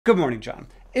Good morning, John.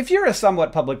 If you're a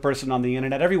somewhat public person on the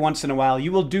internet, every once in a while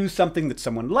you will do something that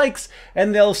someone likes,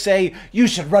 and they'll say, you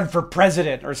should run for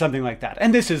president, or something like that.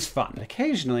 And this is fun.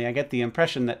 Occasionally I get the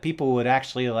impression that people would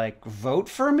actually, vote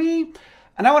for me.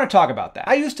 And I want to talk about that.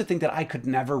 I used to think that I could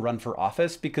never run for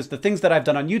office because the things that I've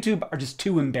done on YouTube are just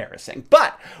too embarrassing.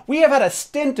 But we have had a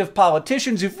stint of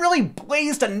politicians who've really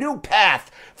blazed a new path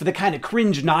for the kind of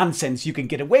cringe nonsense you can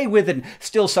get away with and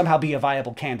still somehow be a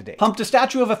viable candidate. Humped a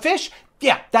statue of a fish?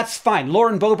 Yeah, that's fine.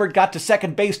 Lauren Boebert got to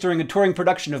second base during a touring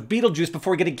production of Beetlejuice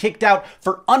before getting kicked out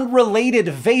for unrelated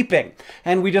vaping.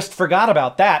 And we just forgot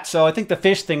about that, so I think the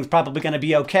fish thing's probably gonna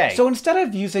be okay. So instead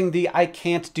of using the I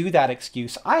can't do that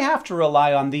excuse, I have to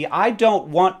rely on the I don't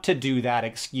want to do that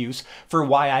excuse for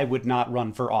why I would not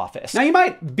run for office. Now you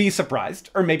might be surprised,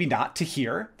 or maybe not, to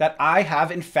hear that I have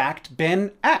in fact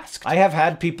been asked. I have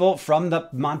had people from the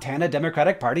Montana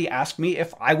Democratic Party ask me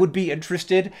if I would be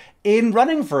interested in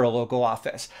running for a local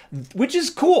office, which is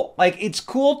cool. It's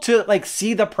cool to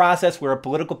see the process where a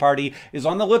political party is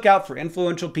on the lookout for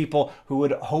influential people who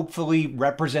would hopefully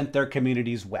represent their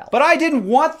communities well. But I didn't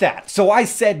want that, so I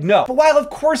said no. But while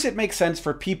of course it makes sense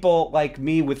for people like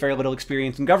me with very little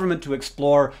experience in government to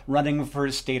explore running for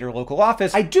a state or local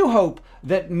office, I do hope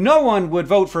that no one would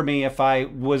vote for me if I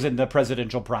was in the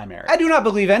presidential primary. I do not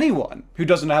believe anyone who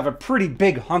doesn't have a pretty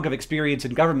big hunk of experience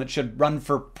in government should run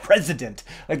for president.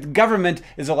 Government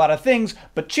is a lot of things,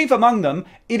 but chief among them,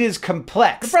 it is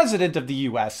complex. The president of the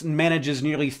US manages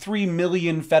nearly 3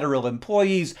 million federal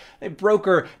employees. They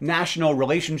broker national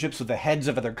relationships with the heads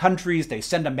of other countries. They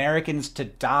send Americans to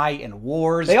die in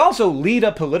wars. They also lead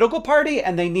a political party,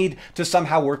 and they need to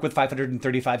somehow work with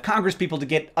 535 congresspeople to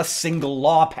get a single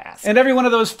law passed. And every one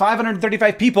of those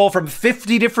 535 people from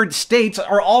 50 different states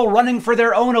are all running for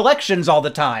their own elections all the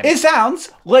time. It sounds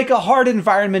like a hard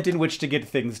environment in which to get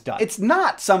things done. It's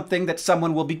not something that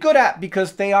someone will be good at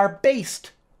because they are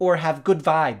based or have good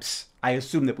vibes. I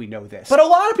assume that we know this. But a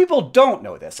lot of people don't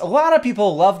know this. A lot of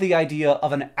people love the idea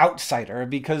of an outsider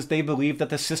because they believe that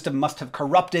the system must have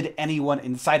corrupted anyone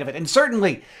inside of it. And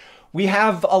certainly, we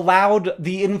have allowed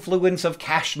the influence of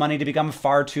cash money to become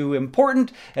far too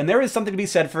important, and there is something to be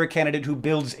said for a candidate who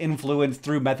builds influence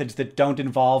through methods that don't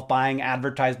involve buying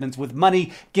advertisements with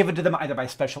money given to them either by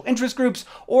special interest groups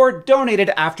or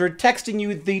donated after texting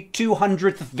you the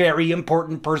 200th very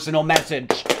important personal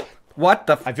message. What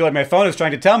the I feel like my phone is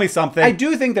trying to tell me something. I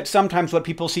do think that sometimes what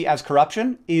people see as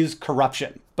corruption is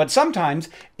corruption. But sometimes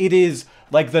it is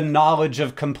like the knowledge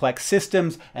of complex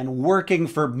systems and working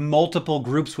for multiple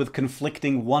groups with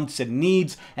conflicting wants and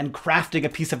needs and crafting a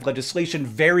piece of legislation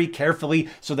very carefully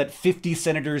so that 50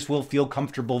 senators will feel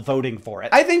comfortable voting for it.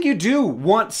 I think you do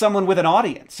want someone with an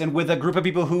audience and with a group of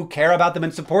people who care about them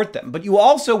and support them, but you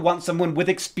also want someone with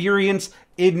experience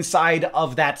inside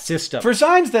of that system. For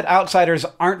signs that outsiders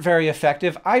aren't very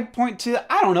effective, I'd point to,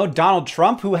 Donald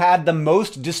Trump, who had the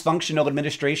most dysfunctional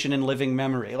administration in living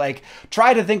memory.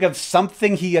 Try to think of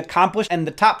something he accomplished, and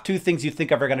the top two things you think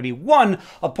of are going to be, one,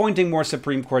 appointing more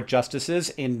Supreme Court justices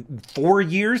in 4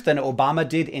 years than Obama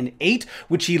did in 8,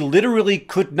 which he literally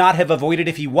could not have avoided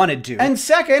if he wanted to. And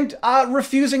second,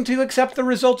 refusing to accept the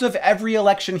results of every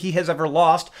election he has ever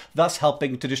lost, thus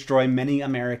helping to destroy many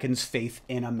Americans' faith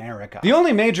in America. The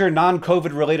only major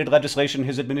non-COVID related legislation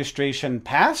his administration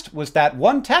passed was that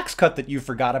one tax cut that you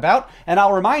forgot about, and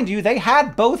I'll remind you, they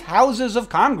had both houses of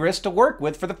Congress to work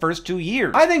with for the first 2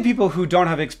 years. I think people who don't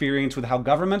have experience with how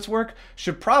governments work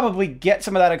should probably get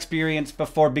some of that experience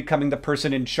before becoming the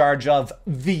person in charge of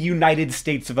the United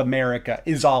States of America,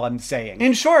 is all I'm saying.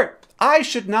 In short, I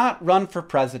should not run for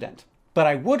president, but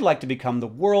I would like to become the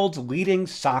world's leading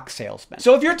sock salesman.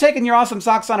 So if you're taking your awesome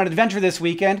socks on an adventure this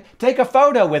weekend, take a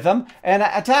photo with them and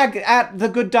tag at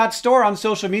 @thegood.store on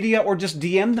social media, or just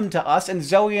DM them to us, and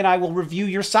Zoe and I will review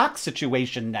your sock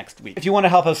situation next week. If you want to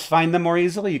help us find them more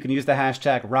easily, you can use the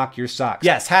hashtag #RockYourSocks.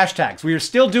 Yes, hashtags. We are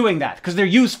still doing that because they're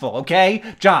useful, okay?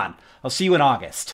 John, I'll see you in August.